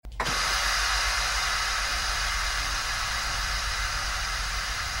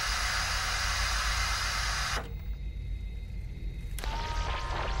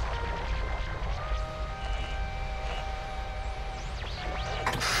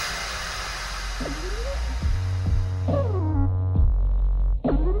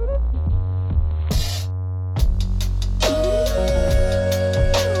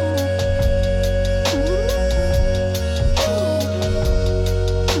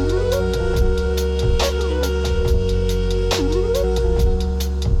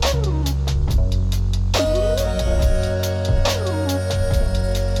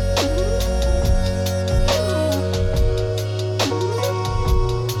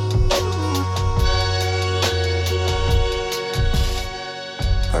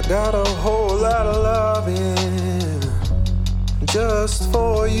Got a whole lot of loving just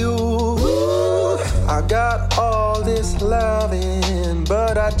for you. I got all this loving,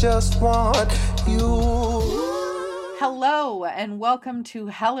 but I just want you. Hello and welcome to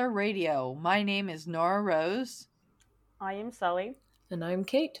Heller Radio. My name is Nora Rose. I am Sally. And I'm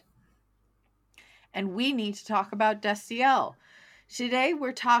Kate. And we need to talk about Destiel. Today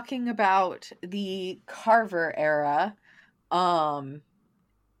we're talking about the Carver era.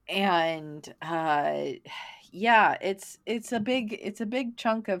 It's a big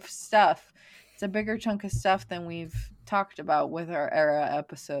chunk of stuff. It's a bigger chunk of stuff than we've talked about with our era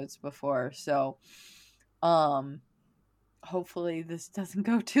episodes before. So, hopefully this doesn't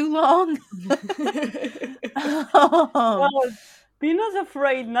go too long. Well, be not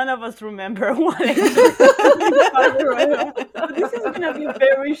afraid, none of us remember what it is. This is going to be a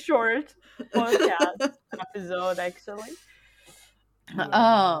very short podcast episode, actually.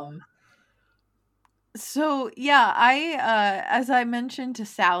 So yeah, I as I mentioned to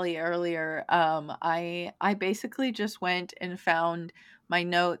Sally earlier, I basically just went and found my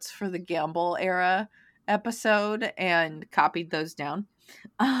notes for the Gamble era episode and copied those down.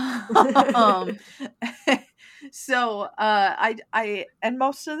 So I and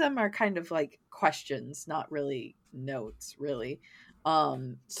most of them are kind of like questions, not really notes, really.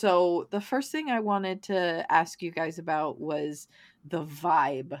 So the first thing I wanted to ask you guys about was the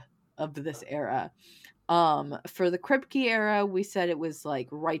vibe of this era. For the Kripke era, we said it was like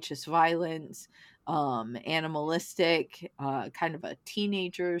righteous violence, animalistic, kind of a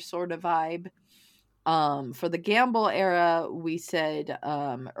teenager sort of vibe. For the Gamble era, we said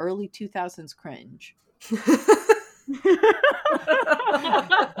early 2000s cringe.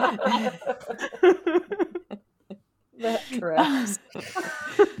 That tracks.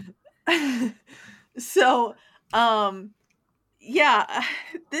 So, yeah,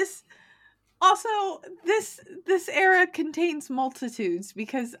 this era contains multitudes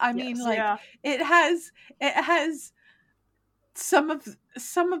because I mean, it has some of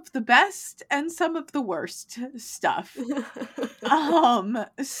the best and some of the worst stuff.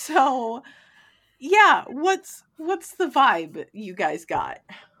 So yeah, what's the vibe you guys got?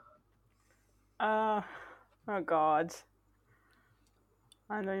 Oh God,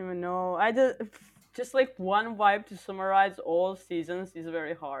 I don't even know. Just like one vibe to summarize all seasons is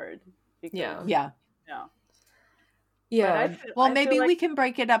very hard. Yeah. Well, maybe we can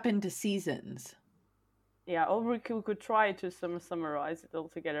break it up into seasons. Yeah, or we could try to summarize it all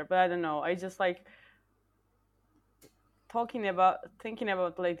together, but I don't know. I just like thinking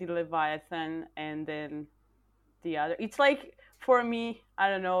about Lady Leviathan and then the other. It's like, for me, I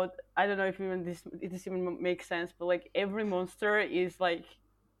don't know if even this even makes sense, but like every monster is like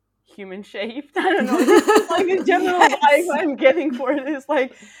human shaped. I don't know. It's like the general vibe I'm getting for this.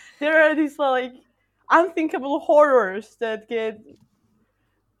 Like there are these like unthinkable horrors that get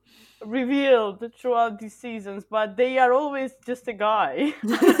revealed throughout these seasons, but they are always just a guy.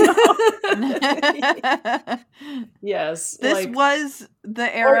 Yes. This was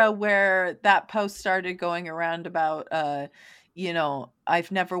the era where that post started going around about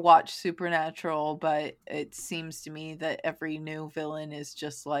I've never watched Supernatural, but it seems to me that every new villain is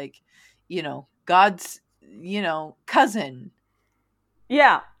just like, God's, cousin.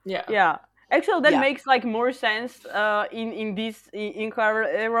 Yeah. Actually, that makes like more sense in Carver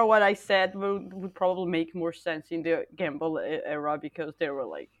era. What I said would probably make more sense in the Gamble era because there were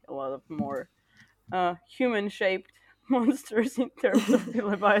like a lot of more human-shaped monsters in terms of the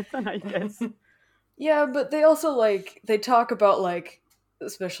Leviathan, I guess. Yeah, but they also they talk about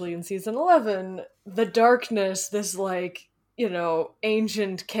especially in season 11, the darkness, this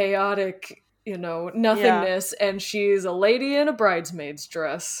ancient, chaotic, nothingness, and she's a lady in a bridesmaid's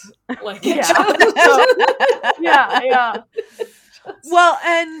dress. Yeah. Well,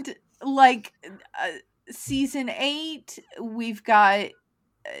 and season 8, we've got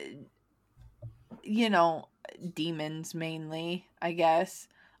demons mainly, I guess.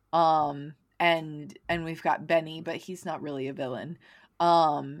 And we've got Benny, but he's not really a villain.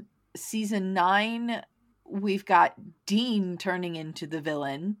 Season 9, we've got Dean turning into the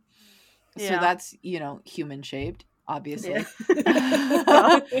villain. So that's, human shaped, obviously.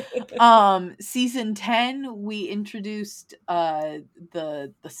 Season 10, we introduced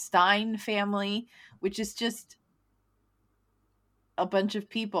the Stein family, which is just a bunch of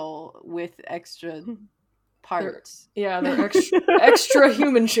people with extra parts. They're extra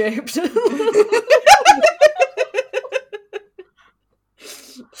human shaped.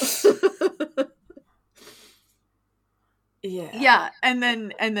 Yeah, and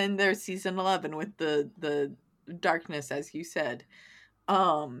then there's season 11 with the darkness, as you said.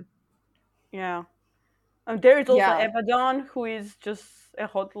 Um, Yeah. There is also yeah, Abaddon, who is just a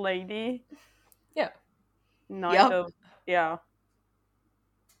hot lady. Yeah. Night yep, of yeah.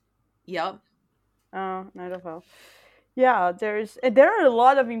 yep, Night of Hell. Yeah, there are a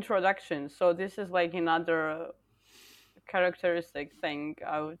lot of introductions, so this is like another characteristic thing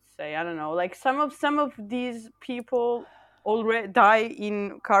I would say. I don't know, like some of these people already die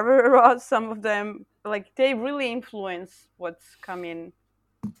in Carver era. Some of them like they really influence what's coming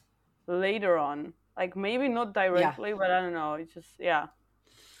later on. Like maybe not yeah. directly, but I don't know. It's just yeah.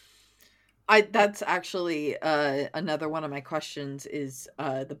 That's actually another one of my questions is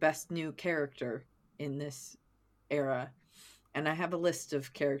the best new character in this era. And I have a list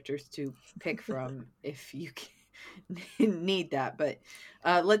of characters to pick from if you need that, but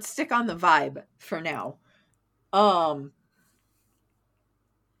let's stick on the vibe for now. Um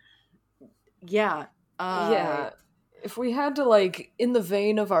yeah. Yeah. If we had to, like, in the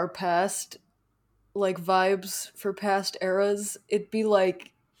vein of our past, like, vibes for past eras, it'd be,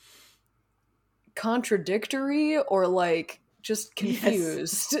 like, contradictory or, like, just Yes.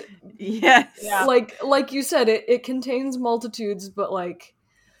 confused. Yes. Yeah. Like you said, it contains multitudes, but, like,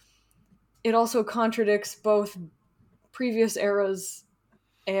 it also contradicts both previous eras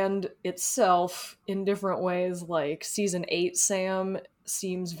and itself in different ways. Like season 8 Sam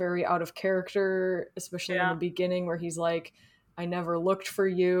seems very out of character, especially in the Yeah. beginning where he's like, I never looked for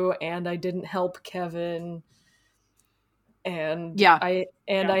you and I didn't help Kevin, and Yeah.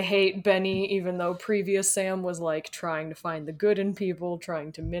 I hate Benny, even though previous Sam was like trying to find the good in people,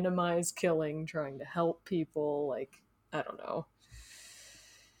 trying to minimize killing, trying to help people. Like, I don't know.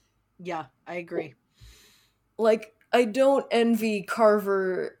 Yeah, I agree. Like, I don't envy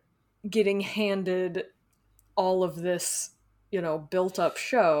Carver getting handed all of this, built up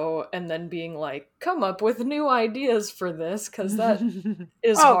show and then being like, come up with new ideas for this, because that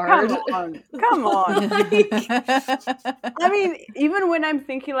is Oh, hard. come on. Come on. I mean, even when I'm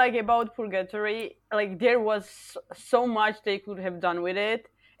thinking like about Purgatory, like there was so much they could have done with it,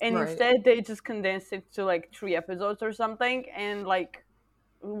 and Right. instead they just condensed it to like 3 episodes or something, and like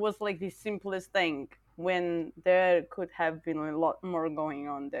it was like the simplest thing when there could have been a lot more going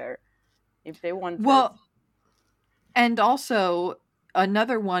on there if they wanted. Well, and also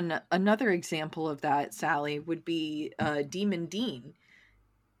another example of that, Sally, would be Demon Dean.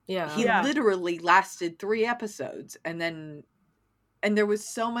 Yeah. He Yeah. literally lasted 3 episodes, and there was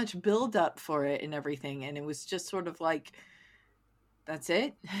so much build up for it and everything, and it was just sort of like, that's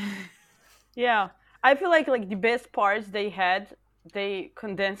it. Yeah, I feel like the best parts they had, they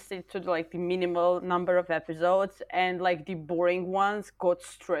condensed it to like the minimal number of episodes, and like the boring ones got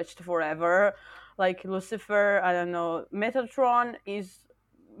stretched forever. Like Lucifer, I don't know, Metatron is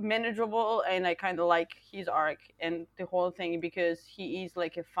manageable, and I kind of like his arc and the whole thing because he is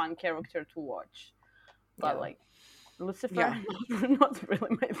like a fun character to watch. But Yeah. like Lucifer, Yeah. not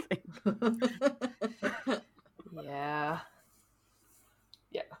really my thing. Yeah.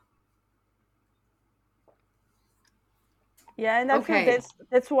 Yeah, and I feel Okay.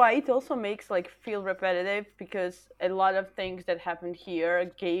 that's why it also makes like feel repetitive because a lot of things that happened here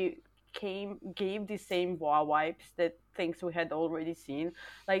gave the same wow vibes that things we had already seen.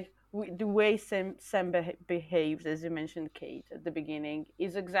 Like the way Sam behaves, as you mentioned, Kate at the beginning,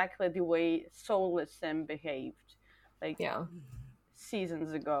 is exactly the way soulless Sam behaved, like Yeah.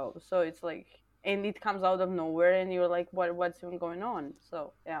 seasons ago. So it's like, and it comes out of nowhere, and you're like, what's even going on?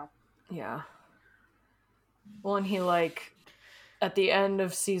 So yeah. Yeah. Well, and he, like, at the end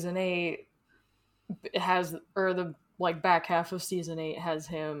of season 8 has, or the like back half of season 8 has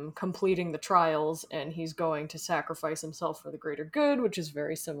him completing the trials, and he's going to sacrifice himself for the greater good, which is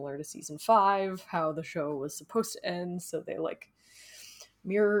very similar to season 5, how the show was supposed to end. So they like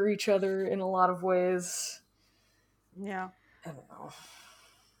mirror each other in a lot of ways. Yeah. I don't know.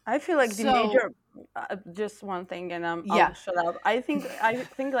 I feel like the So- major, just one thing, and Yeah. I'll shut up. I think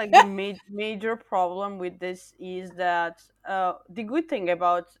like the major problem with this is that the good thing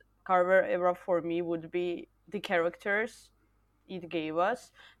about Carver era for me would be the characters it gave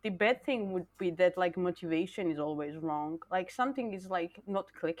us. The bad thing would be that like motivation is always wrong. Like something is like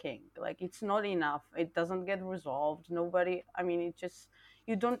not clicking. Like it's not enough. It doesn't get resolved. Nobody. I mean, it just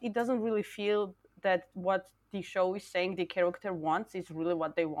you don't. It doesn't really feel that what the show is saying the character wants is really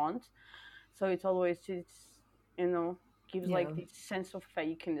what they want. So it's always just gives Yeah. like this sense of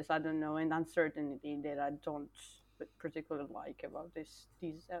fakeness. I don't know, and uncertainty that I don't particularly like about these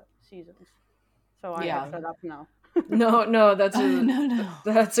seasons. So I Yeah. have shut up now. No, that's No.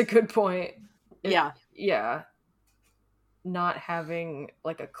 that's a good point. Yeah. Yeah. Not having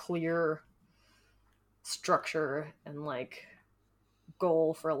like a clear structure and like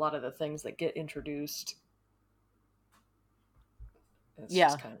goal for a lot of the things that get introduced. It's Yeah.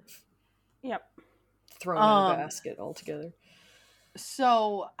 just kind of Yep. thrown in a basket altogether.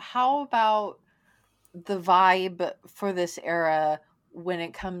 So, how about the vibe for this era when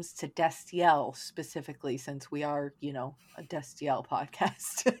it comes to Destiel specifically, since we are, a Destiel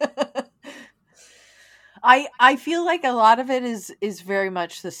podcast? I feel like a lot of it is very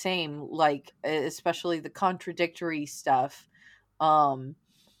much the same, like especially the contradictory stuff, because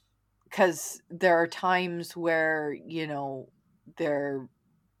there are times where they're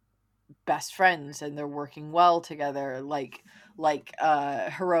best friends and they're working well together, like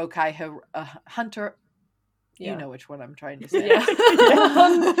Hirokai Hunter. Yeah. You know which one I'm trying to say. Yeah.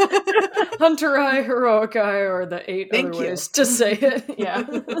 Hunter Eye, Heroic Eye, or the 8 Thank other you. ways to say it. Yeah.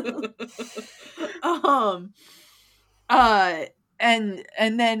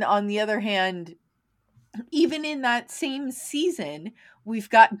 And then on the other hand, even in that same season, we've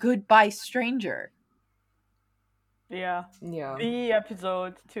got Goodbye Stranger. Yeah. Yeah. The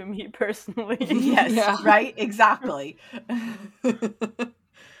episode to me personally. Yes, Yeah. right? Exactly.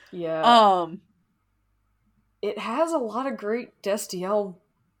 Yeah. It has a lot of great Destiel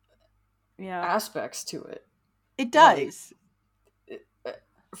aspects to it. It does.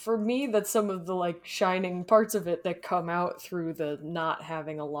 For me, that's some of the like shining parts of it that come out through the not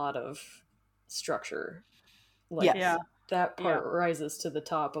having a lot of structure. Like, Yes. that part rises to the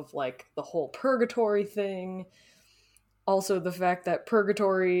top of like the whole purgatory thing. Also, the fact that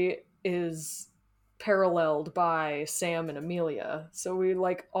purgatory is paralleled by Sam and Amelia, so we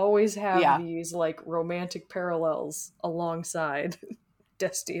like always have these like romantic parallels alongside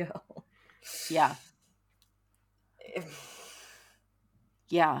Destiel. Yeah.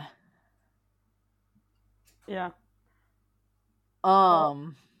 Yeah. Yeah.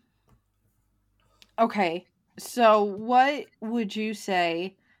 Okay. So what would you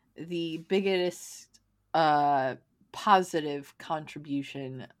say the biggest positive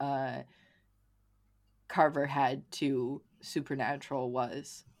contribution Carver had to Supernatural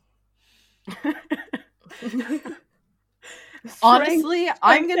was? Honestly,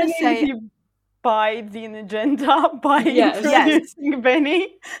 I'm going to say by the agenda by introducing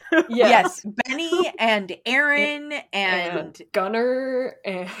Benny. Yes, Benny and Aaron and Gunnar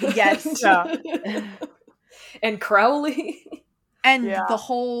and and Crowley and the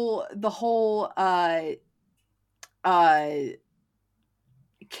whole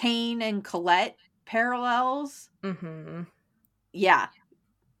Kane and Colette parallels. Mm-hmm. Yeah.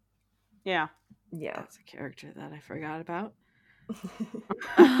 That's a character that I forgot about.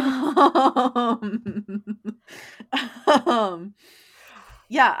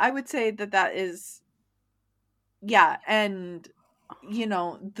 Yeah, I would say that is, and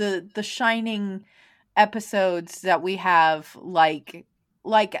the shining episodes that we have, like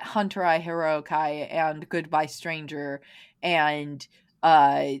Hunter Eye, Heroic Eye, and Goodbye Stranger, and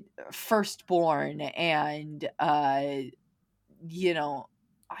Firstborn, and I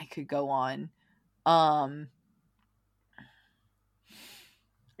could go on.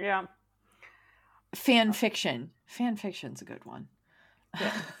 Fan fiction's a good one.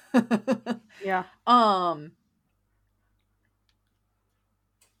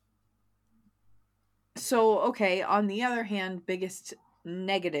 So okay, on the other hand, biggest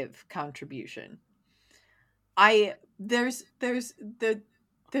negative contribution. There's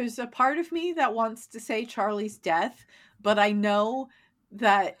a part of me that wants to say Charlie's death, but I know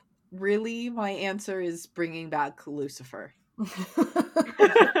that really my answer is bringing back Lucifer.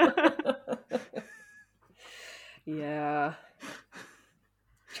 Yeah.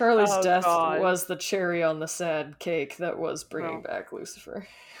 Charlie's death was the cherry on the sad cake that was bringing back Lucifer.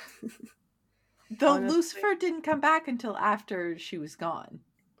 Though Lucifer didn't come back until after she was gone.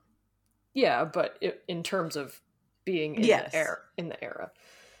 Yeah, but in terms of being in the era.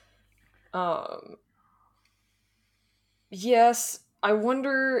 Yes, I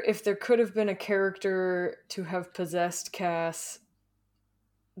wonder if there could have been a character to have possessed Cass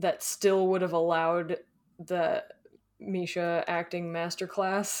that still would have allowed the Misha acting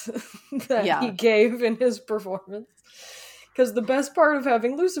masterclass that he gave in his performance. Because the best part of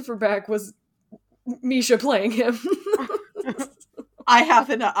having Lucifer back was Misha playing him. I have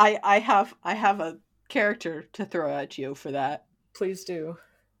a character to throw at you for that. Please do.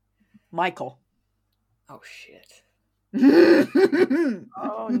 Michael. Oh shit.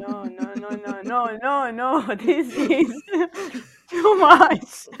 Oh no. This is too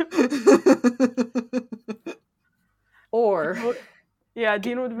much. Or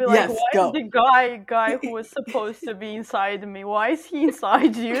Dean would be like, why is the guy who was supposed to be inside me, why is he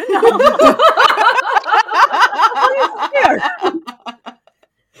inside you now?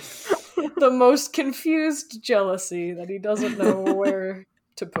 the most confused jealousy that he doesn't know where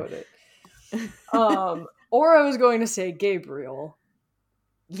to put it. Or I was going to say Gabriel.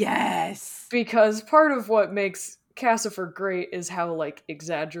 Yes. Because part of what makes Cassifer great is how, like,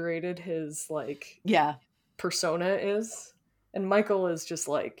 exaggerated his, like, Yeah. persona is. And Michael is just,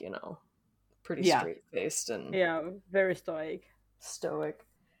 like, you know, pretty Yeah. straight-faced and Yeah, very stoic. stoic.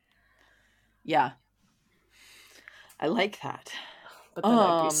 Yeah. I like that. But then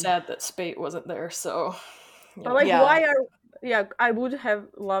I'd be sad that Spate wasn't there, so... you But know. like, Yeah. why are... Yeah, I would have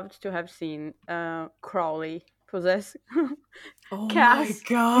loved to have seen Crowley possess Oh Cass. my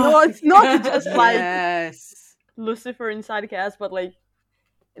god! No, it's not just like Yes. Lucifer inside Cass, but like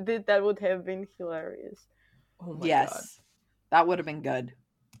that would have been hilarious. Oh my god. Yes. That would have been good.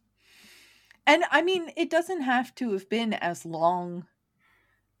 And I mean, it doesn't have to have been as long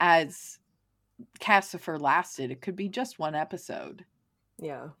as Cassifer lasted. It could be just one episode.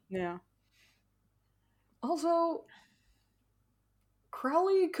 Yeah. Yeah. Also,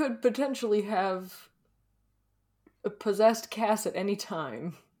 Crowley could potentially have possessed Cass at any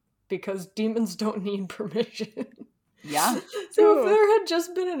time because demons don't need permission. Yeah. So True. if there had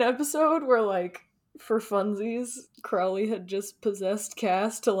just been an episode where, like, for funsies, Crowley had just possessed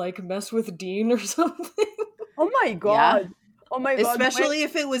Cass to, like, mess with Dean or something. Oh my god. Oh my god. Especially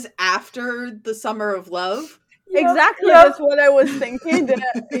if it was after the Summer of Love. Exactly. Yep. That's what I was thinking.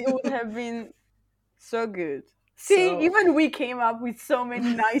 That it would have been so good. See, So- even we came up with so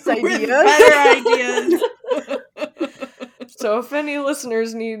many nice With ideas. better ideas. So if any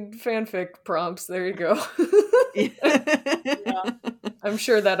listeners need fanfic prompts, there you go. I'm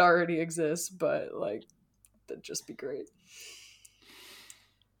sure that already exists, but, like, that'd just be great.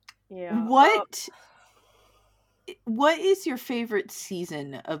 Yeah. What is your favorite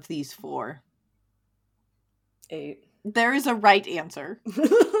season of these 4? 8. There is a right answer.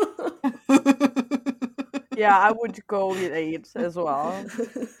 Yeah, I would go with 8 as well.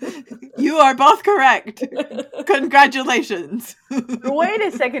 You are both correct. Congratulations. Wait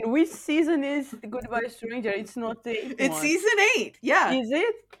a second, which season is Goodbye Stranger? It's not the 8th It's one. season 8. Yeah. Is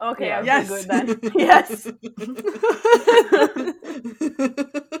it? Okay, Yeah. I'm Yes. good then. Yes.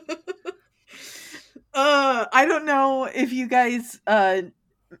 I don't know if you guys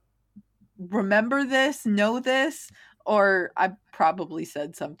remember this, know this, or I probably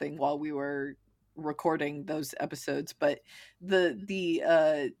said something while we were recording those episodes, but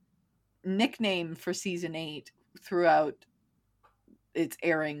the nickname for season 8 throughout its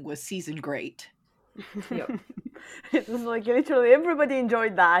airing was Season Great. Yep. It was like literally everybody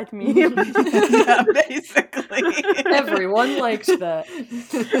enjoyed that meme. Yeah, basically. Everyone liked that.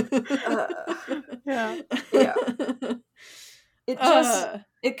 Yeah. Yeah. It just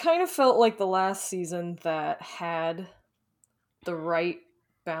it kind of felt like the last season that had the right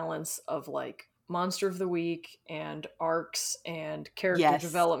balance of, like, monster of the week and arcs and character Yes.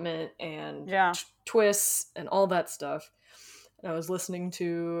 development and Yeah. twists and all that stuff. And I was listening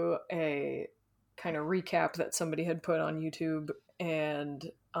to a kind of recap that somebody had put on YouTube,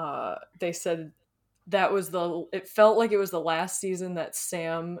 and they said that was it felt like it was the last season that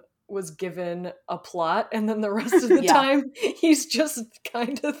Sam was given a plot, and then the rest of the Yeah. time he's just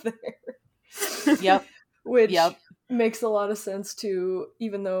kind of there. Yep. Which Yep. makes a lot of sense too,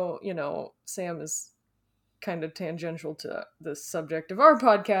 even though, you know, Sam is kind of tangential to the subject of our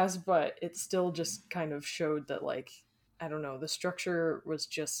podcast, but it still just kind of showed that, like, I don't know, the structure was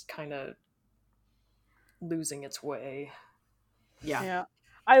just kind of losing its way. Yeah. Yeah.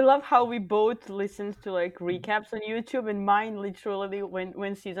 I love how we both listened to like recaps on YouTube, and mine literally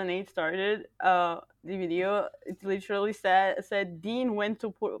when season 8 started, the video, it literally said Dean went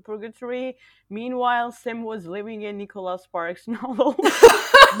to purgatory. Meanwhile, Sam was living in Nicholas Sparks' novel.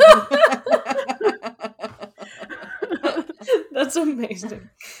 That's amazing.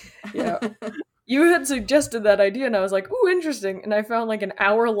 Yeah. You had suggested that idea, and I was like, ooh, interesting. And I found like an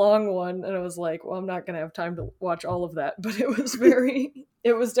hour-long one, and I was like, well, I'm not going to have time to watch all of that. But it was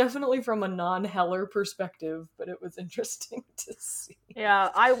it was definitely from a non-Heller perspective, but it was interesting to see. Yeah,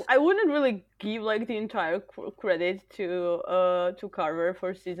 I wouldn't really give like the entire credit to Carver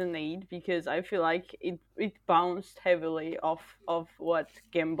for season 8, because I feel like it bounced heavily off of what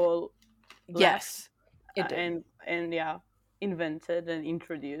Gamble Yes. It did. and yeah, invented and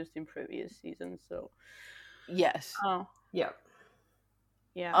introduced in previous seasons. So Yes. Yeah.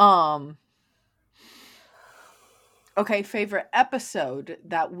 yeah. Okay, favorite episode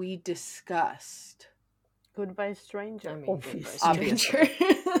that we discussed. Goodbye Stranger. I mean, Goodbye Obviously.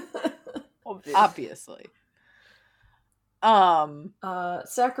 Stranger. Obviously. Obviously.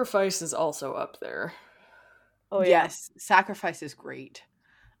 Sacrifice is also up there. Oh yeah. Yes, Sacrifice is great.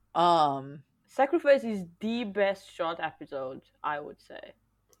 Sacrifice is the best shot episode, I would say.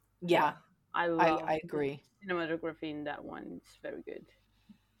 Yeah, I love I agree. cinematography in that one. It's very good.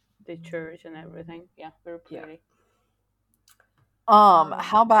 The church and everything. Yeah, very pretty.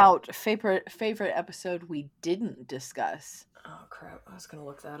 How about favorite episode we didn't discuss? Oh crap! I was gonna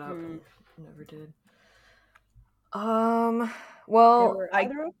look that up and never did. Well,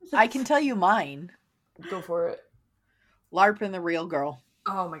 I can tell you mine. Go for it. LARP and the Real Girl.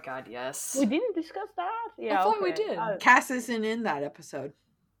 Oh my god, yes. We didn't discuss that? Yeah, I thought we did. Cass isn't in that episode.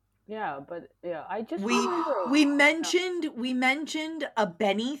 Yeah, but I just we mentioned a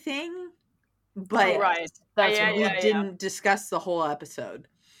Benny thing, but we didn't discuss the whole episode.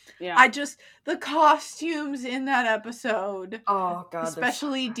 Yeah. The costumes in that episode. Oh god,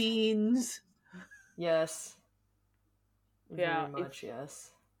 especially Dean's. Yes. Yeah, very much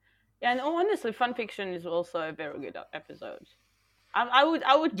yes. Yeah, and honestly, Fanfiction is also a very good episode. I would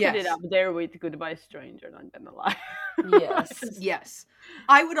put it up there with Goodbye Stranger, not gonna lie. Yes. Yes.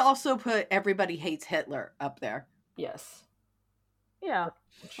 I would also put Everybody Hates Hitler up there. Yes. Yeah.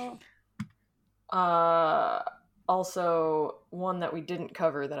 Also, one that we didn't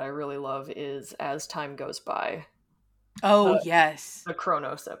cover that I really love is As Time Goes By. Oh, yes. The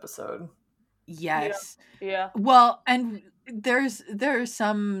Kronos episode. Yes. Yeah. Well, and there's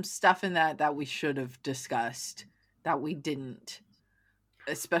some stuff in that we should have discussed that we didn't.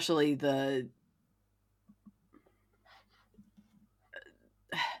 Especially the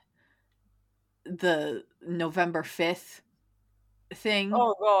November 5th thing.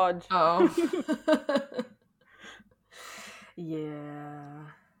 Oh god. Oh. Yeah.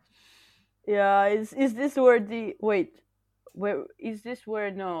 Yeah, is this where where is this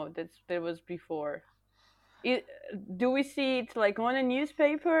where that was before? Do we see it like on a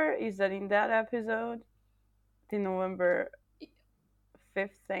newspaper? Is that in that episode? The November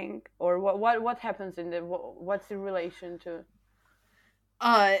 5th thing, or what happens in the what's the relation to?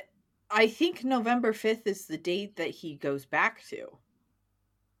 I think November 5th is the date that he goes back to.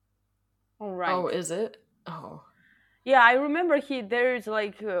 Oh right. Oh, is it? Oh. Yeah, I remember there's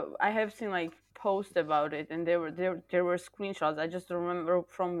like I have seen like posts about it, and there were screenshots. I just don't remember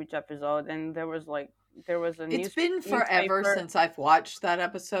from which episode, and there was a It's been forever since I've watched that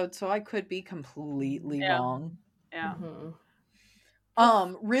episode, so I could be completely wrong. Yeah. Mm-hmm.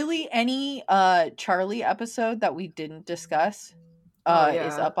 Really any Charlie episode that we didn't discuss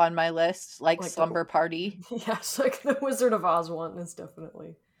is up on my list, like Slumber Party. Yes, like the Wizard of Oz one is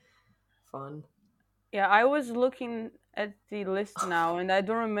definitely fun. Yeah, I was looking at the list now, and I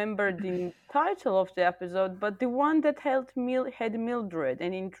don't remember the title of the episode, but the one that had Mildred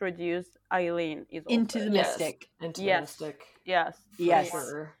and introduced Eileen is also Into the Mystic. Into the Mystic. Yes. Yes.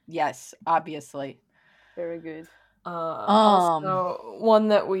 Sure. Yes, obviously. Very good. Also, one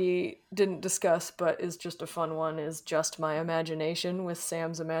that we didn't discuss but is just a fun one is Just My Imagination with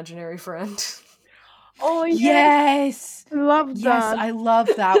Sam's imaginary friend. Oh yes! Love that. Yes, I love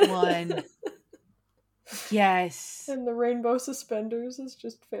that one. Yes. And the rainbow suspenders is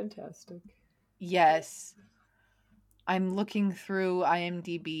just fantastic. Yes. I'm looking through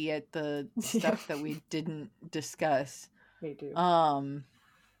IMDb at the stuff that we didn't discuss. Me too.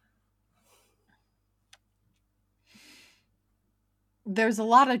 There's a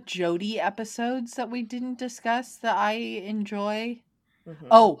lot of Jodie episodes that we didn't discuss that I enjoy. Mm-hmm.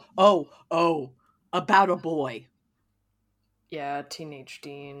 Oh, About a Boy. Yeah, Teenage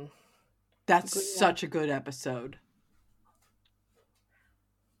Dean. That's such a good episode.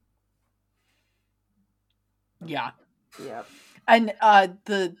 Yeah. Yep. And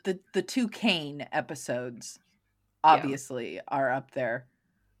the two Kane episodes obviously are up there.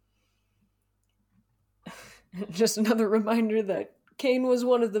 Just another reminder that Kane was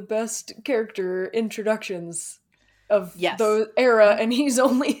one of the best character introductions of the era, and he's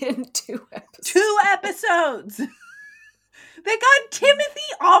only in 2 episodes. 2 episodes! They got Timothy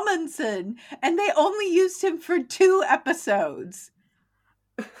Amundsen, and they only used him for 2 episodes.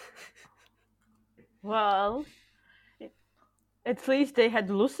 Well, at least they had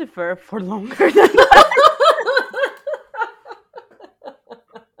Lucifer for longer than that.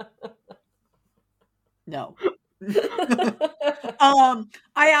 No.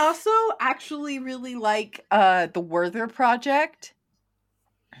 I also actually really like the Werther Project.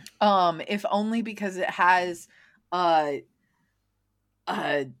 If only because it has a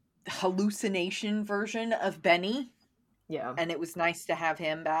hallucination version of Benny. Yeah. And it was nice to have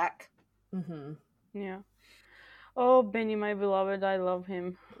him back. Mm-hmm. Yeah. Oh, Benny, my beloved, I love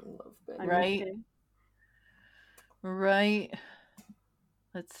him. Love Benny. Right? Right.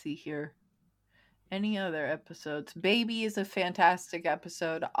 Let's see here. Any other episodes? Baby is a fantastic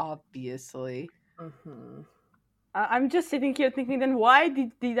episode, obviously. Mm-hmm. I'm just sitting here thinking, then why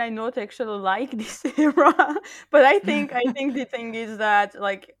did I not actually like this era? But I think the thing is that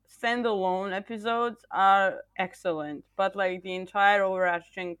like standalone episodes are excellent, but like the entire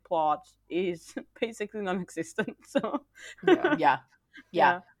overarching plot is basically non-existent. So Yeah.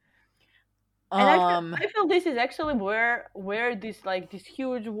 Yeah. And I feel this is actually where this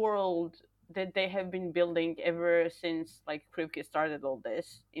huge world that they have been building ever since like Kripke started all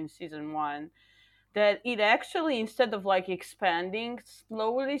this in season 1, that it actually, instead of like expanding,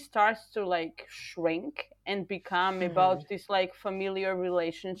 slowly starts to like shrink and become about these like familiar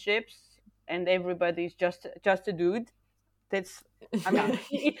relationships, and everybody's just a dude. That's, I mean,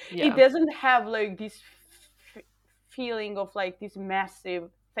 it doesn't have like this feeling of like this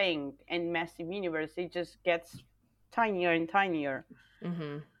massive thing and massive universe. It just gets tinier and tinier.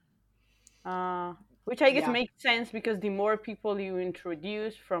 Which I guess makes sense, because the more people you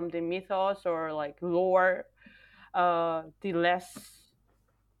introduce from the mythos or like lore, the less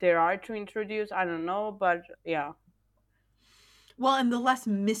there are to introduce. I don't know, but yeah. Well, and the less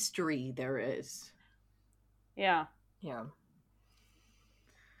mystery there is. Yeah.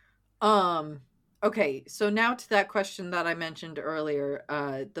 Okay, so now to that question that I mentioned earlier,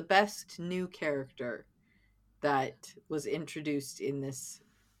 the best new character that was introduced in this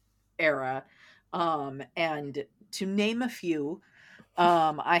era. And to name a few,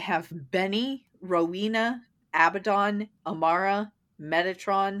 I have Benny, Rowena, Abaddon, Amara,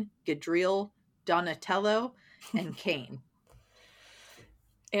 Metatron, Gadriel, Donatello, and Kane.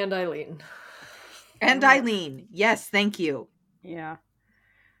 And Eileen. And Eileen. Yes, thank you. Yeah.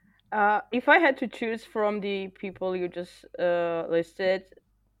 If I had to choose from the people you just listed,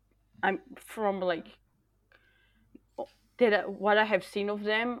 I'm from like what I have seen of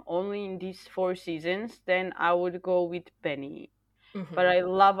them only in these 4 seasons, then I would go with Benny. But I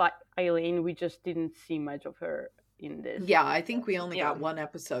love Eileen. We just didn't see much of her in this. Yeah, I think we only got 1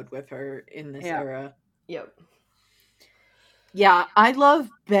 episode with her in this era. Yep. Yeah, I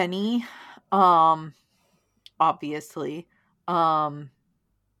love Benny. Obviously. For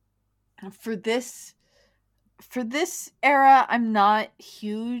this era, I'm not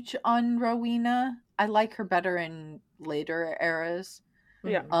huge on Rowena. I like her better in later eras.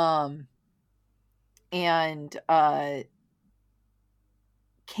 Yeah. And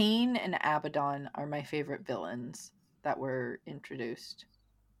Kane and Abaddon are my favorite villains that were introduced.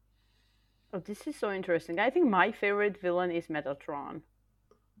 Oh, this is so interesting. I think my favorite villain is Metatron.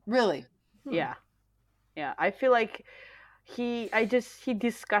 Really? Yeah. I feel like he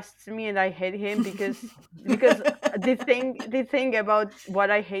disgusts me, and I hate him because the thing about what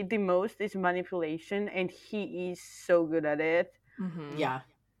I hate the most is manipulation, and he is so good at it. Yeah.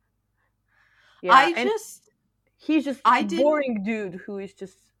 He's just a boring dude who is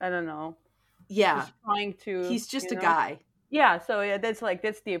just, I don't know. Yeah. Just trying to. He's just a guy. Yeah. So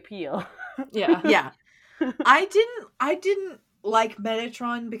that's the appeal. Yeah. Yeah. I didn't like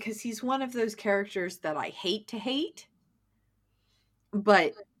Metatron because he's one of those characters that I hate to hate.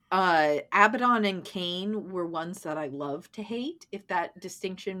 But Abaddon and Kane were ones that I love to hate, if that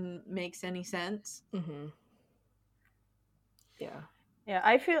distinction makes any sense. Yeah,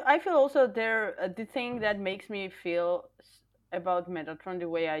 I feel also there. The thing that makes me feel about Metatron the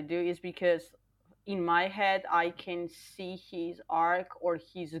way I do is because in my head I can see his arc or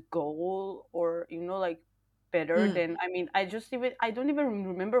his goal, or like better than. I mean, I don't even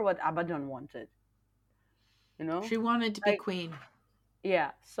remember what Abaddon wanted. She wanted to be queen.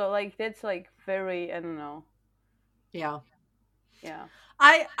 Yeah, so like that's like very, I don't know. Yeah.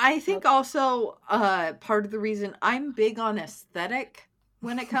 I think also part of the reason I'm big on aesthetic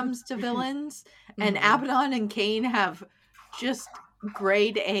when it comes to villains, and Abaddon and Kane have just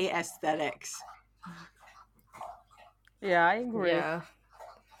grade A aesthetics. Yeah, I agree. Yeah.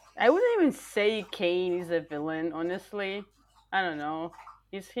 I wouldn't even say Kane is a villain, honestly. I don't know.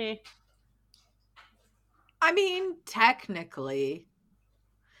 Is he? I mean, technically.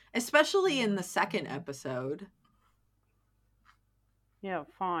 Especially in the second episode. Yeah,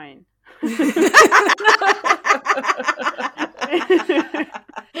 fine.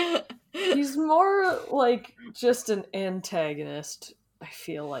 He's more like just an antagonist, I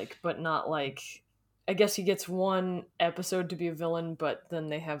feel like, but not like... I guess he gets one episode to be a villain, but then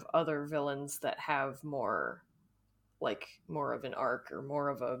they have other villains that have more of an arc or more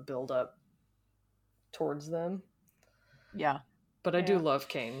of a build-up towards them. Yeah. But I do love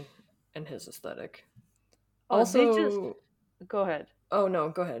Kane and his aesthetic. Also... Go ahead. Oh, no,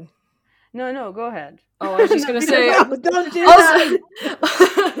 go ahead. No, go ahead. Oh, I was just going to say... don't do that!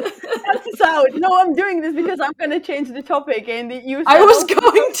 That's No, I'm doing this because I'm gonna change the topic, and you. I was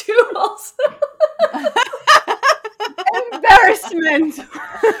going to also. Embarrassment.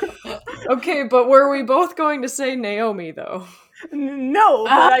 Okay, but were we both going to say Naomi though? No,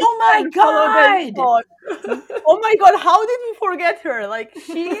 but Oh my god! Oh my god, how did we forget her? Like,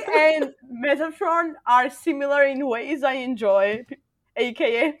 she and Metatron are similar in ways I enjoy,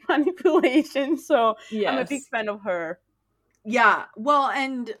 aka manipulation, so I'm a big fan of her. Yeah, well,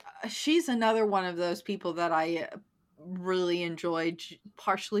 and she's another one of those people that I really enjoyed,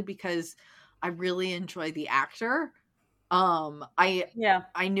 partially because I really enjoy the actor. I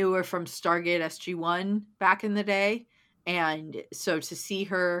knew her from Stargate SG-1 back in the day, and so to see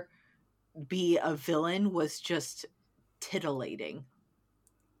her be a villain was just titillating.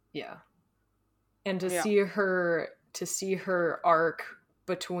 Yeah. And to see her arc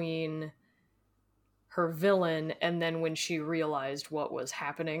between her villain and then when she realized what was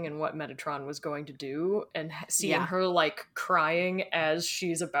happening and what Metatron was going to do, and seeing her like crying as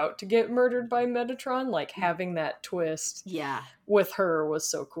she's about to get murdered by Metatron, like having that twist with her was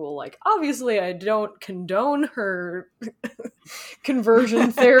so cool. Like, obviously I don't condone her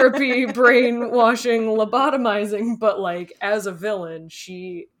conversion therapy, brainwashing, lobotomizing, but like as a villain,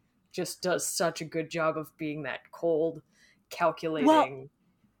 she just does such a good job of being that cold, calculating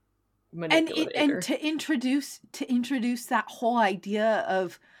manipulator. And to introduce that whole idea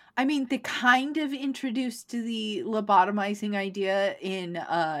of, I mean, they kind of introduced the lobotomizing idea in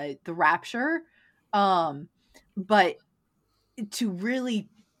the Rapture, but to really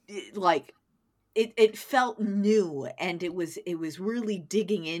like it felt new, and it was really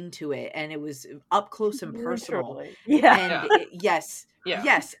digging into it, and it was up close and personal. Yeah. And yes,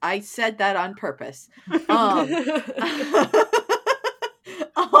 I said that on purpose.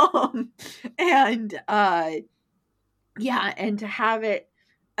 And and to have it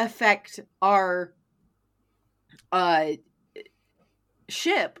affect our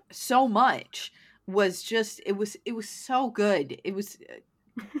ship so much was just, it was so good. It was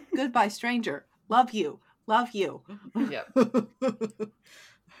Goodbye Stranger, love you.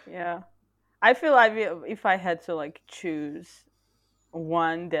 Yeah, I feel like if I had to like choose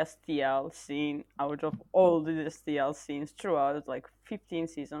one Destiel scene out of all the Destiel scenes throughout like 15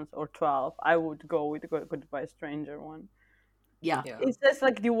 seasons or 12, I would go with the Goodbye Stranger one. Yeah. It's just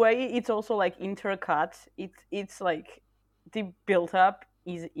like the way it's also like intercut. It's like the build up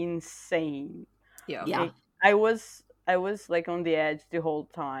is insane. Yeah. Like, I was like on the edge the whole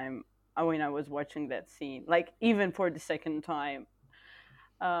time when I was watching that scene. Like, even for the second time.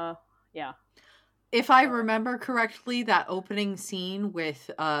 Yeah. If I remember correctly, that opening scene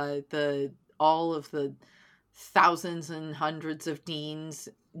with all of the thousands and hundreds of Deans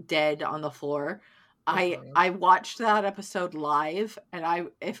dead on the floor, I watched that episode live, and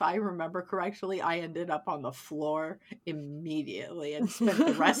if I remember correctly, I ended up on the floor immediately and spent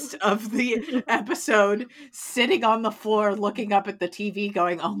the rest of the episode sitting on the floor looking up at the TV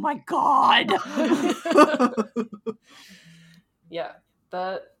going, oh my god. Yeah,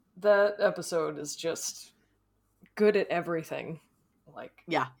 that episode is just good at everything. Like,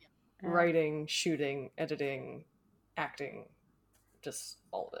 writing, shooting, editing, acting, just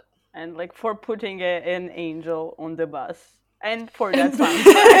all of it. And like for putting an angel on the bus, and for that time,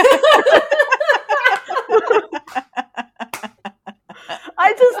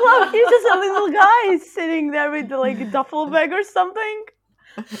 I just love, he's just a little guy sitting there with like a duffel bag or something.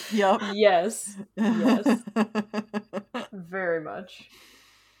 Yep. Yes. Very much.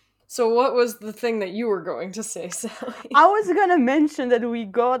 So what was the thing that you were going to say, Sally? I was gonna mention that we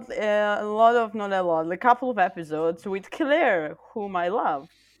got a couple of episodes with Claire, whom I love.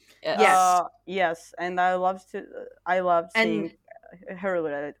 Yes. Yes, and I loved seeing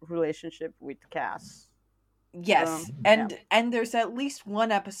her relationship with Cass. Yes, and there's at least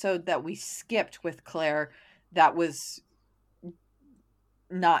one episode that we skipped with Claire that was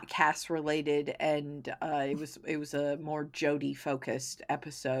not Cass related, and it was a more Jodie focused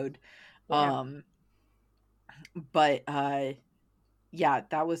episode. But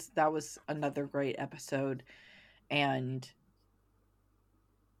that was another great episode, and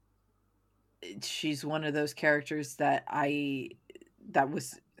she's one of those characters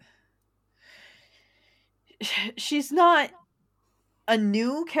she's not a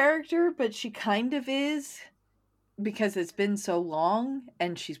new character, but she kind of is, because it's been so long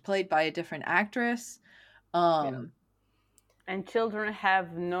and she's played by a different actress. And children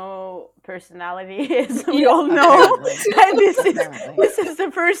have no personality, as we all know. And this is the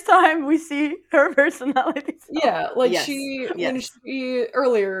first time we see her personality. So. Yeah, like when she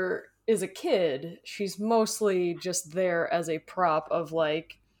earlier is a kid, she's mostly just there as a prop of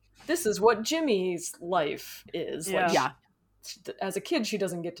like this is what Jimmy's life is. Yeah. Like, Yeah. as a kid, she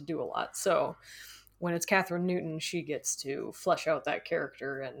doesn't get to do a lot. So when it's Catherine Newton, she gets to flesh out that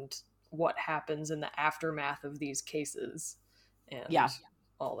character and what happens in the aftermath of these cases. And Yeah.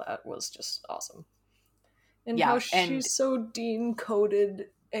 all that was just awesome. And Yeah, how and- she's so Dean coded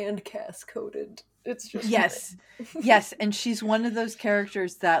and Cass coded. It's just Yes. Yes, and she's one of those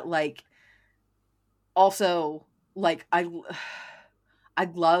characters that like also like I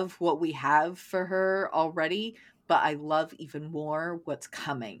love what we have for her already, but I love even more what's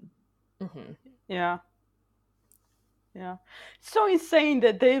coming. Mhm. Yeah. Yeah. It's so insane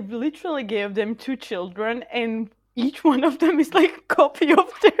that they literally gave them 2 children and each one of them is like a copy of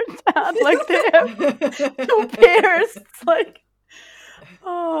their dad. Like they have 2 pairs. It's like,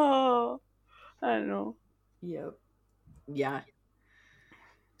 oh, I don't know. Yep. Yeah.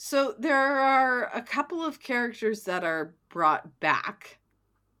 So there are a couple of characters that are brought back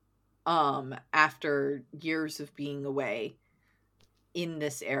after years of being away in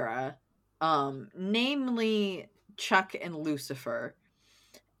this era. Namely Chuck and Lucifer.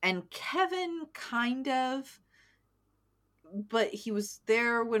 And Kevin kind of, but he was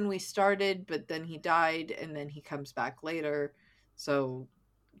there when we started, but then he died and then he comes back later. So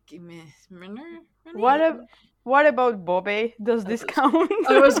give me a minute. What about Bobby? Does this count?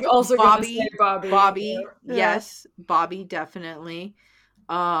 I was also going to Bobby, say Bobby. Bobby, Yeah. yes, Bobby definitely.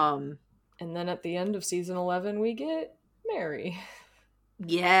 And then at the end of season 11, we get Mary.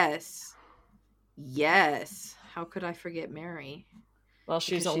 Yes. Yes. How could I forget Mary? Well,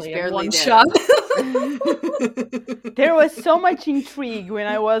 she's Because she's only in barely one there. shot. There was so much intrigue when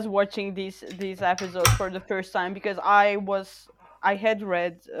I was watching these episodes for the first time because I had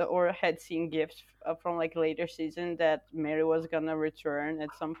read or had seen gifts from like later season that Mary was gonna return at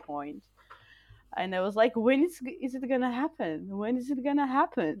some point, and I was like, when is it gonna happen? When is it gonna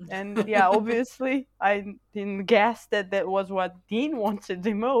happen? And yeah, obviously I didn't guess that was what Dean wanted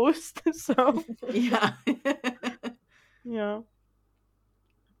the most. So Yeah. yeah.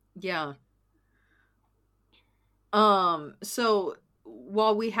 Yeah. So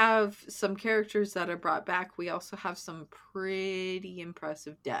while we have some characters that are brought back, we also have some pretty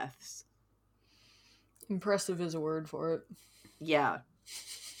impressive deaths. Impressive is a word for it. Yeah.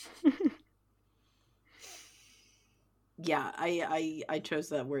 Yeah, I chose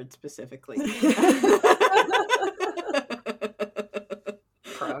that word specifically.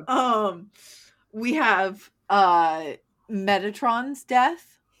 Proud. We have Metatron's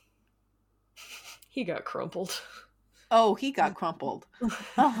death. He got crumpled. Oh, he got crumpled.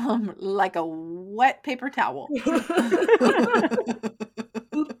 Like a wet paper towel.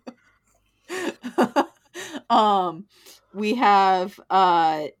 We have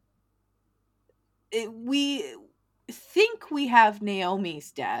we think we have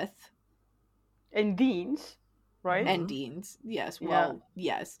Naomi's death. And Dean's, right? And Dean's. Yes, Yeah. well,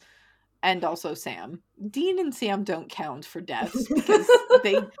 yes. And also Sam. Dean and Sam don't count for deaths because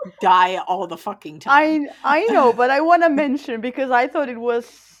they die all the fucking time. I know, but I want to mention because I thought it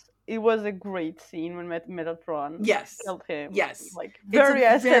was a great scene when Metatron Yes. killed him. Yes. Like It's a very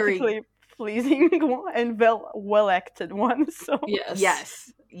very- aesthetically pleasing one and well acted one. So Yes.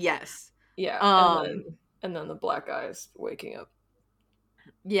 Yes. Yes. Yeah. And then the black eyes waking up.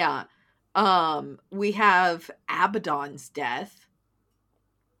 Yeah. We have Abaddon's death,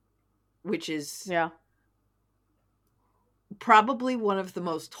 which is yeah. probably one of the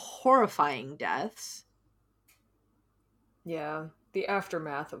most horrifying deaths. Yeah. The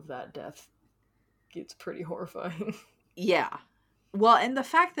aftermath of that death gets pretty horrifying. Yeah. Well, and the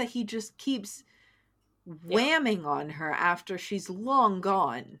fact that he just keeps whamming on her after she's long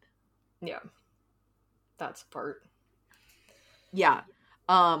gone. Yeah. That's the part. Yeah.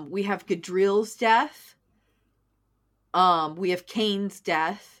 We have Gadriel's death. We have Kane's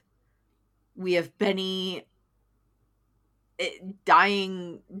death. We have Benny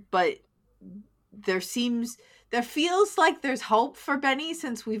dying, but there feels like there's hope for Benny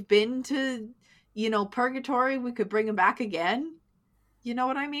since we've been to, purgatory. We could bring him back again. You know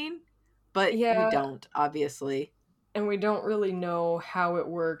what I mean? But Yeah. we don't, obviously. And we don't really know how it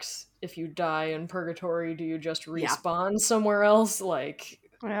works if you die in purgatory. Do you just respawn somewhere else? Like,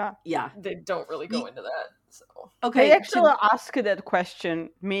 Yeah. Yeah. they don't really go into that. So Okay. They actually ask that question,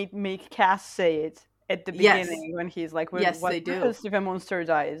 make Cass say it at the Yes. beginning when he's like, well, Yes, what they do. happens if a monster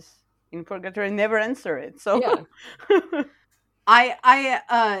dies in purgatory? Never answer it. So yeah,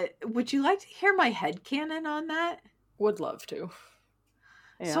 I would you like to hear my headcanon on that? would love to.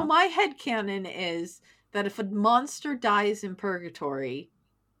 yeah. So my headcanon is that if a monster dies in purgatory,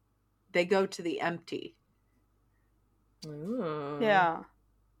 they go to the empty. Ooh. yeah.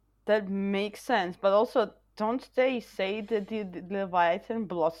 that makes sense. But also, don't they say that the Leviathan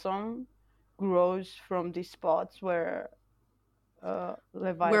blossom grows from the spots where Where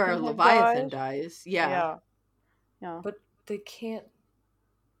Leviathan have Leviathan died? dies. Yeah. Yeah, yeah. But they can't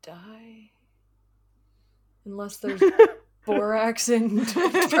die unless there's borax in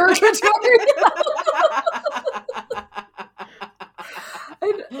purgatory.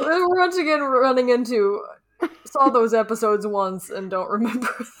 We're once again running into saw those episodes once and don't remember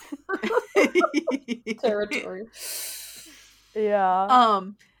territory. Yeah.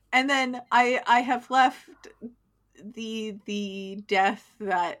 And then I have left the death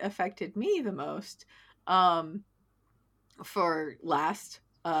that affected me the most for last,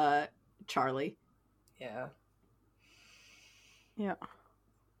 Charlie. Yeah. Yeah.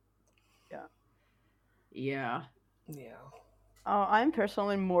 Yeah. Yeah. I'm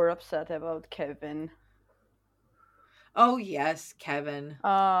personally more upset about Kevin. Oh yes, Kevin.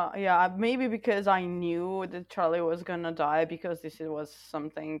 Yeah, maybe because I knew that Charlie was gonna die, because this was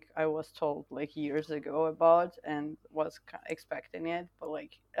something I was told like years ago about and was expecting it. But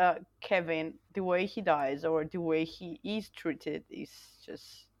like, Kevin, the way he dies or the way he is treated is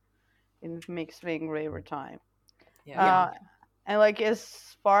just, it makes me angry every time. Yeah. And like,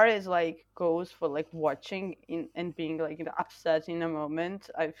 as far as like goes for like watching in and being like upset in a moment,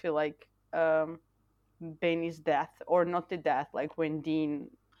 I feel like Benny's death, or not the death, like when Dean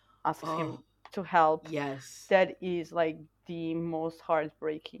asks him to help. Yes. That is like the most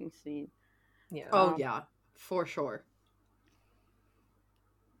heartbreaking scene. Yeah. Oh yeah, for sure.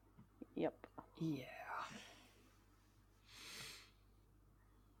 Yep. Yeah.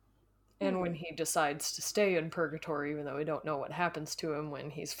 And when he decides to stay in purgatory, even though we don't know what happens to him when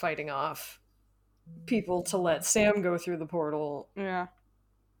he's fighting off people to let Sam go through the portal, Yeah.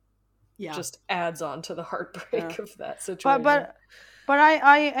 just adds on to the heartbreak of that situation. But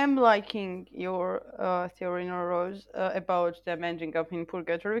I am liking your theory, Rose, about them ending up in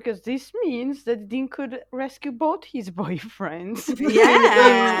purgatory, because this means that Dean could rescue both his boyfriends.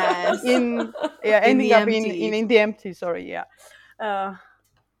 Yes. Ending up in the empty. Sorry, yeah.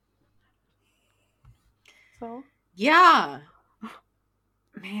 So yeah,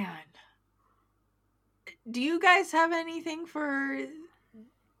 man. Do you guys have anything for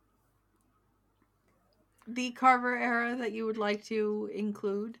the Carver era that you would like to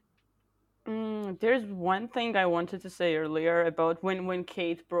include? There's one thing I wanted to say earlier about when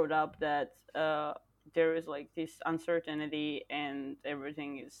Kate brought up that there is like this uncertainty and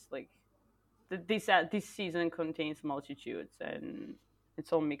everything is like this season contains multitudes and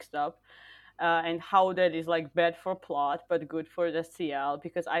it's all mixed up. And how that is like bad for plot but good for the CL,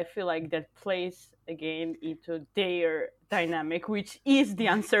 because I feel like that plays again into their dynamic, which is the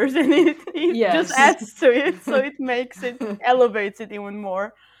uncertainty. It just adds to it, so it makes it elevates it even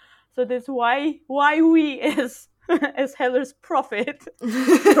more. So that's why we as Heller's profit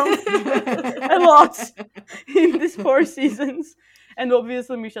from a lot in these 4 seasons, and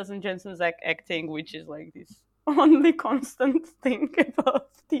obviously Misha and Jensen's acting, which is like this only constant thing about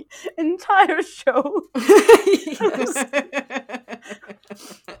the entire show.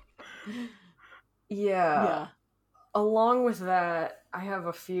 Yeah. Along with that, I have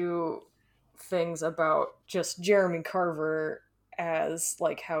a few things about just Jeremy Carver as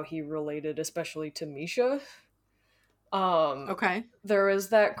like how he related especially to Misha. Okay. There is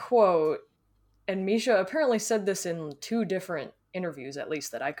that quote, and Misha apparently said this in 2 different interviews, at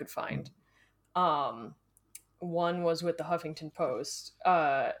least that I could find. One was with the Huffington Post.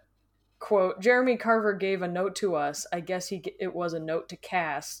 Quote, Jeremy Carver gave a note to us. I guess it was a note to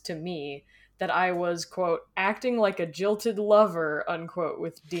Cass, to me, that I was, quote, acting like a jilted lover, unquote,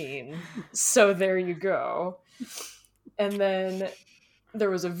 with Dean. So there you go. And then there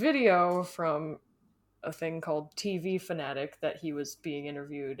was a video from a thing called TV Fanatic that he was being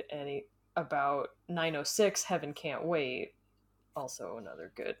interviewed about 906 Heaven Can't Wait. Also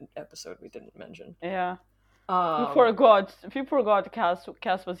another good episode we didn't mention. Yeah. People forgot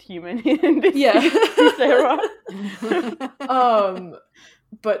Cass was human in this era.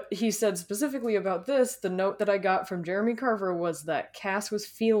 But he said specifically about this, the note that I got from Jeremy Carver was that Cass was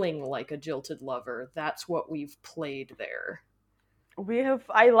feeling like a jilted lover. That's what we've played there.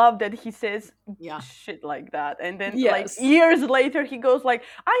 I love that he says shit like that, and then like years later he goes like,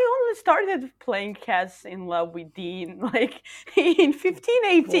 I only started playing Cass in love with Dean like in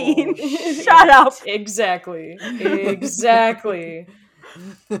 1518. Shut up. Exactly.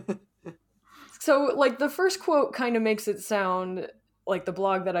 So like the first quote kind of makes it sound like the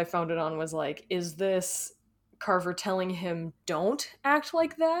blog that I found it on was like, is this Carver telling him don't act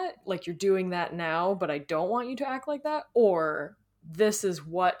like that, like you're doing that now but I don't want you to act like that, or this is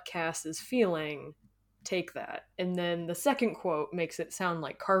what Cass is feeling, take that. And then the second quote makes it sound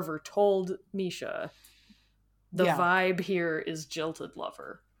like Carver told Misha, the vibe here is jilted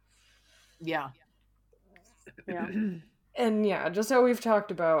lover. Yeah. And yeah, just how we've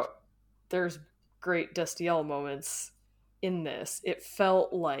talked about, there's great Destiel moments in this. It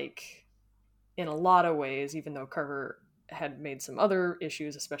felt like, in a lot of ways, even though Carver had made some other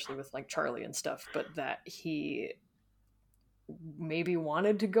issues, especially with like Charlie and stuff, but that he maybe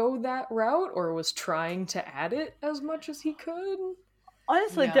wanted to go that route or was trying to add it as much as he could.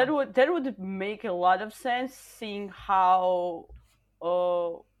 Honestly, that would make a lot of sense, seeing how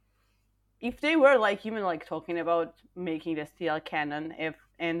if they were like even like talking about making the Destiel canon,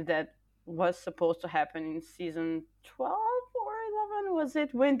 and that was supposed to happen in season 12 or 11, was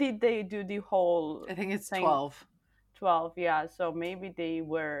it? When did they do the whole I think it's thing? 12, yeah. So maybe they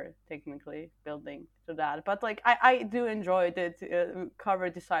were technically building to that, but like I do enjoy that Carver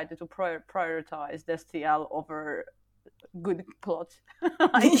decided to prioritize Destiel over good plot.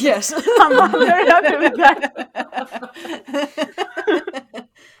 Yes, I'm very happy with that.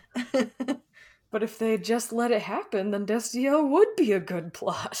 But if they just let it happen, then Destiel would be a good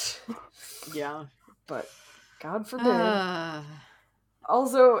plot. Yeah, but God forbid.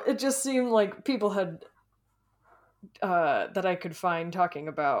 Also, it just seemed like people had that I could find talking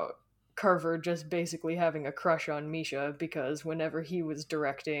about Carver just basically having a crush on Misha, because whenever he was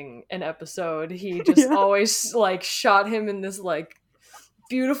directing an episode, he just always like shot him in this like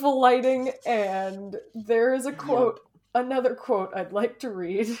beautiful lighting. And there is a quote, another quote I'd like to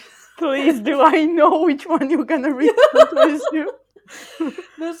read. Please do. I know which one you're gonna read. Please do.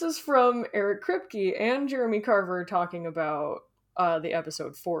 This is from Eric Kripke and Jeremy Carver talking about the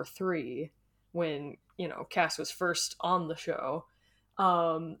episode 4-3, when, you know, Cass was first on the show.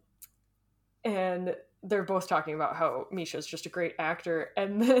 And they're both talking about how Misha's just a great actor.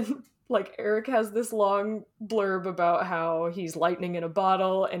 And then, like, Eric has this long blurb about how he's lightning in a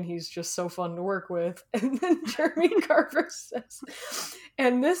bottle and he's just so fun to work with. And then Jeremy Carver says,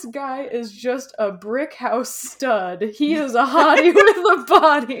 and this guy is just a brick house stud. He is a hottie with a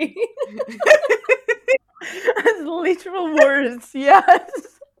body. That's literal words, yes.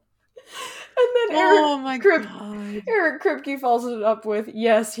 And then Eric Kripke follows it up with,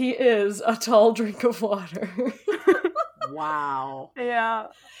 yes, he is a tall drink of water. Wow. Yeah.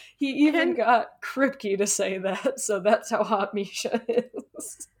 He even got Kripke to say that, so that's how hot Misha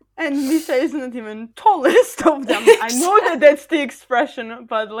is. And Misha isn't even tallest of them. I know that's the expression,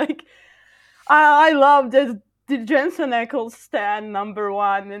 but like, I love that the Jensen Ackles stand number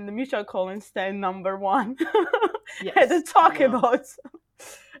 1 and the Misha Collins stand number 1. Yes. Had to talk about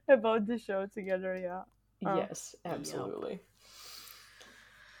the show together, yeah. Yes, absolutely. Yep.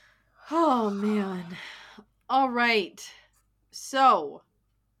 Oh, man. All right. So,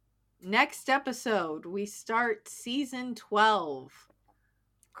 next episode, we start season 12.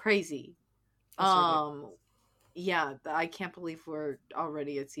 Crazy. Yeah, I can't believe we're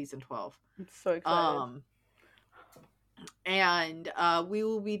already at season 12. I'm so excited. And we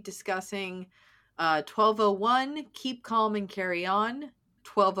will be discussing 1201, Keep Calm and Carry On,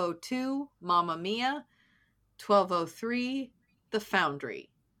 1202, Mamma Mia, 1203, The Foundry.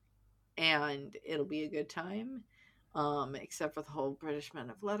 And it'll be a good time, except for the whole British Men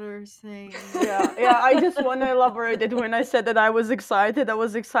of Letters thing. Yeah, I just want to elaborate that when I said that I was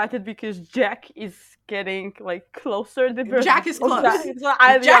excited because Jack is getting like closer. Jack is close. Jack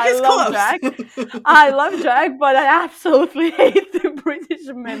is close. Jack. I love Jack, but I absolutely hate the British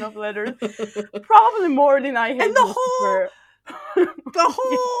Men of Letters. Probably more than I hate the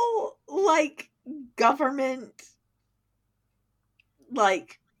whole like government,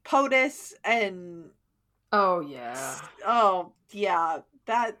 like POTUS and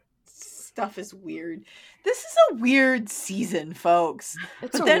that stuff is weird. This is a weird season, folks.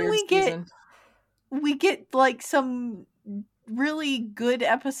 But then we get like some really good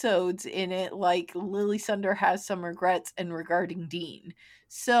episodes in it, like Lily Sunder Has Some Regrets and Regarding Dean.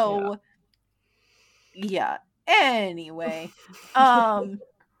 So yeah. Anyway,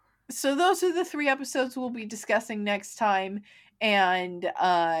 so those are the 3 episodes we'll be discussing next time, and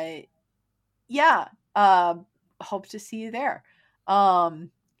hope to see you there.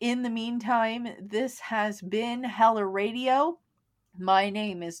 In the meantime, this has been Heller Radio. My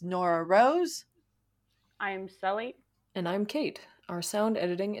name is Nora Rose. I'm Sally. And I'm Kate. Our sound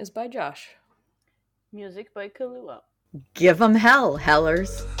editing is by Josh. Music by Kahlua. Give 'em hell,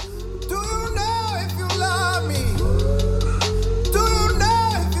 Hellers. Do you know if you love me? Do you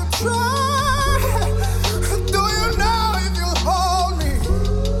know if you try? Do you know if you hold me?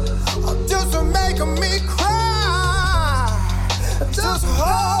 Or just to make me cry?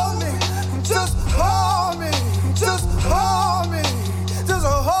 Just hold me, just hold me, just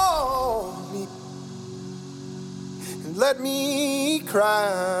hold me, and let me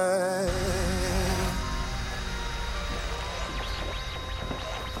cry.